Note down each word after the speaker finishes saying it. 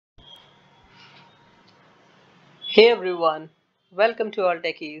Hey everyone, welcome to All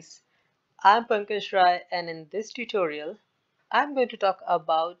Techies. I'm Pankaj Rai, and in this tutorial, I'm going to talk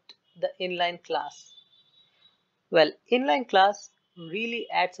about the inline class. Well, inline class really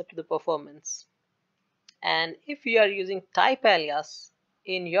adds up to the performance. And if you are using type alias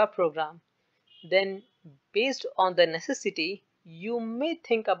in your program, then based on the necessity, you may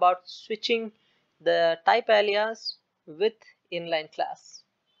think about switching the type alias with inline class.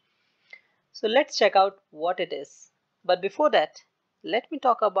 So let's check out what it is. But before that, let me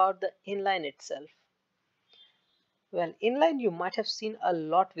talk about the inline itself. Well, inline you might have seen a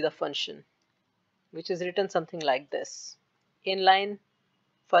lot with a function, which is written something like this. Inline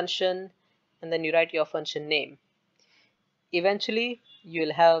function, and then you write your function name. Eventually,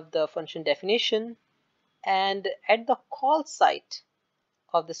 you'll have the function definition, and at the call site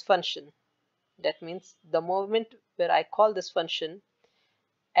of this function, that means the moment where I call this function,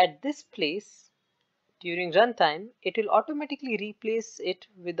 at this place, during runtime, it will automatically replace it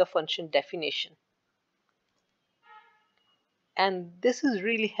with the function definition. And this is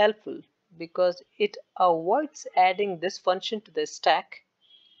really helpful because it avoids adding this function to the stack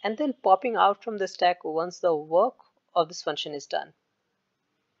and then popping out from the stack once the work of this function is done.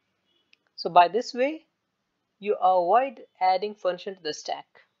 So by this way, you avoid adding function to the stack.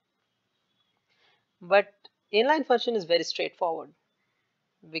 But inline function is very straightforward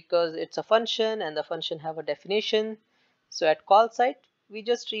because it's a function and the function have a definition. So at call site, we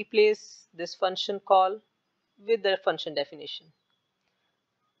just replace this function call with the function definition.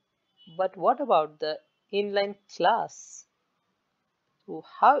 But what about the inline class? So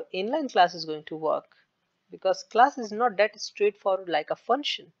how inline class is going to work? Because class is not that straightforward like a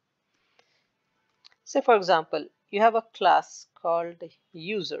function. Say for example, you have a class called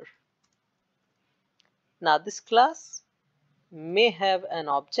user. Now this class may have an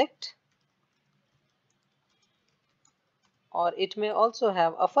object, or it may also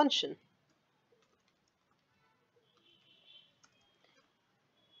have a function.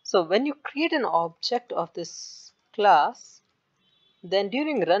 So when you create an object of this class, then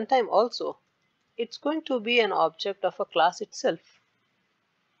during runtime also, it's going to be an object of a class itself.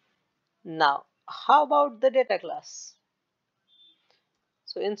 Now, how about the data class?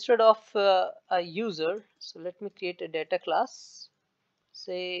 So instead of a user, so let me create a data class,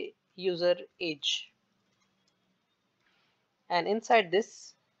 say user age. And inside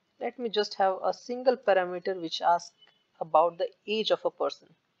this, let me just have a single parameter which asks about the age of a person.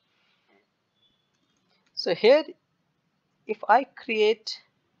 So here, if I create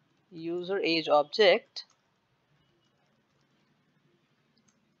user age object,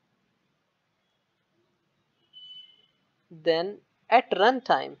 then at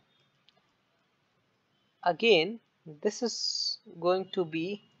runtime, again, this is going to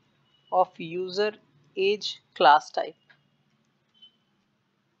be of user age class type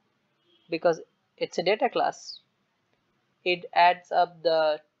because it's a data class. It adds up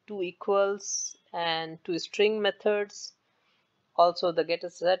the two equals and two string methods, also the getter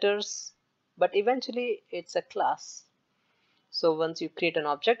setters, but eventually it's a class. So once you create an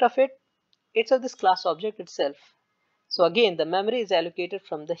object of it, it's of this class object itself. So again, the memory is allocated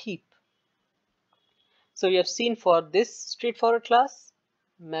from the heap. So we have seen for this straightforward class,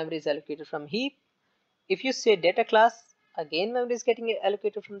 memory is allocated from heap. If you say data class, again memory is getting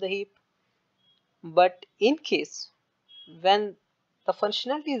allocated from the heap. But in case when the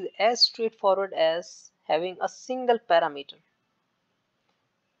functionality is as straightforward as having a single parameter,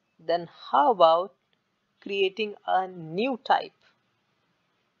 then how about creating a new type?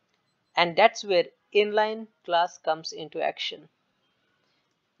 And that's where inline class comes into action.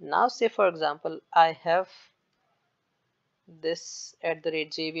 Now say for example, I have this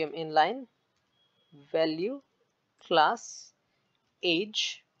 @JVM inline value class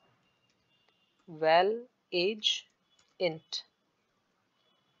age val age int.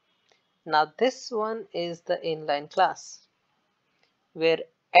 Now this one is the inline class where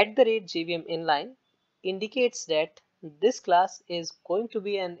 @JVM inline indicates that this class is going to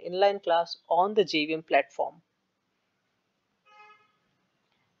be an inline class on the JVM platform.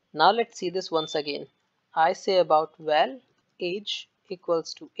 Now let's see this once again. I say about val age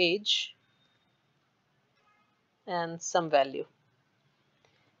equals to age and some value.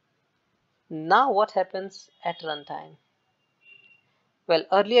 Now what happens at runtime? Well,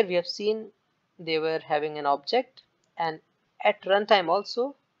 earlier we have seen they were having an object, and at runtime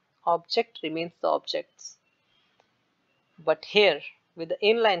also object remains the objects. But here with the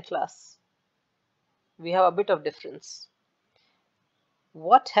inline class, we have a bit of difference.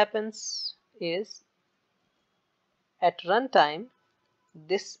 What happens is at runtime,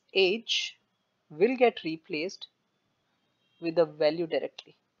 this age will get replaced with the value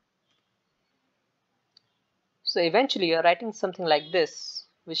directly. So eventually you're writing something like this,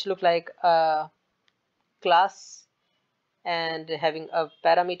 which look like a class and having a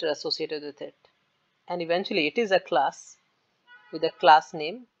parameter associated with it. And eventually it is a class with a class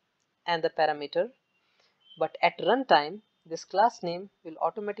name and the parameter. But at runtime, this class name will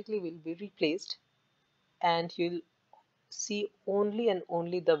automatically be replaced, and you'll see only and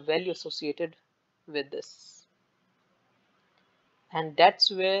only the value associated with this. And that's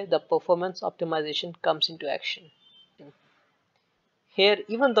where the performance optimization comes into action. Here,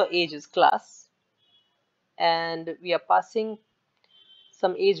 even though age is class, and we are passing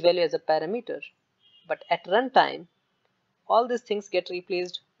some age value as a parameter, but at runtime, all these things get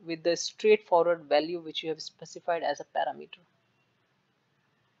replaced with the straightforward value which you have specified as a parameter.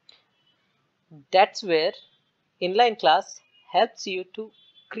 That's where inline class helps you to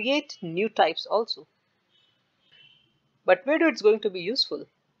create new types also. But where it's going to be useful?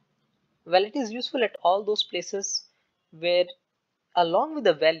 Well, it is useful at all those places where along with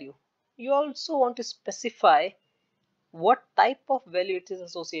the value, you also want to specify what type of value it is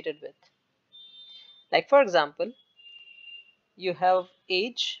associated with. Like for example, you have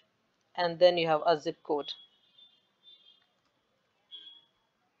age and then you have a zip code.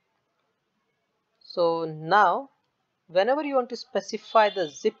 So now, whenever you want to specify the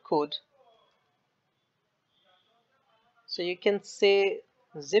zip code, so you can say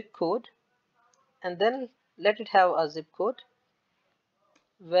zip code and then let it have a zip code.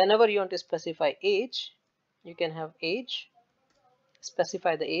 Whenever you want to specify age, you can have age,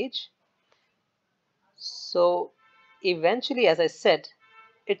 specify the age. So eventually, as I said,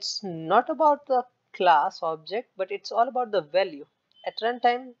 it's not about the class object, but it's all about the value. At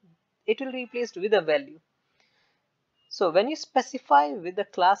runtime, it will be replaced with a value. So when you specify with the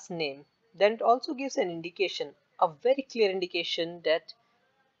class name, then it also gives an indication, a very clear indication that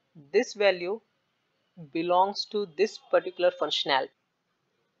this value belongs to this particular functionality.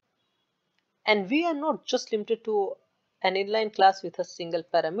 And we are not just limited to an inline class with a single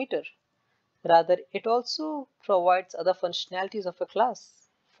parameter. Rather, it also provides other functionalities of a class.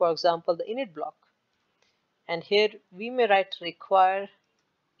 For example, the init block. And here we may write require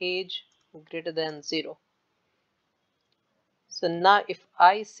age greater than 0. So now if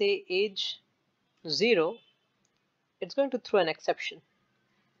I say age 0, it's going to throw an exception,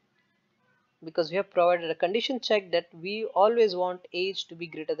 because we have provided a condition check that we always want age to be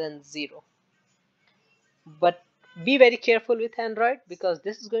greater than 0. But be very careful with Android, because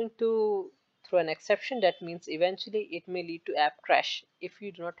this is going to throw an exception. That means eventually it may lead to app crash if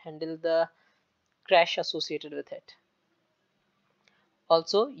you do not handle the crash associated with it.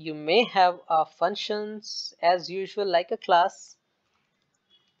 Also, you may have functions as usual like a class,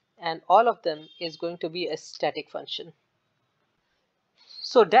 and all of them is going to be a static function.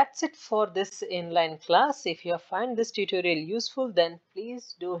 So that's it for this inline class. If you find this tutorial useful, then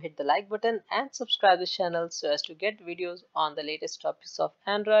please do hit the like button and subscribe the channel so as to get videos on the latest topics of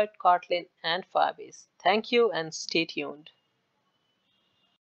Android, Kotlin and Firebase. Thank you and stay tuned.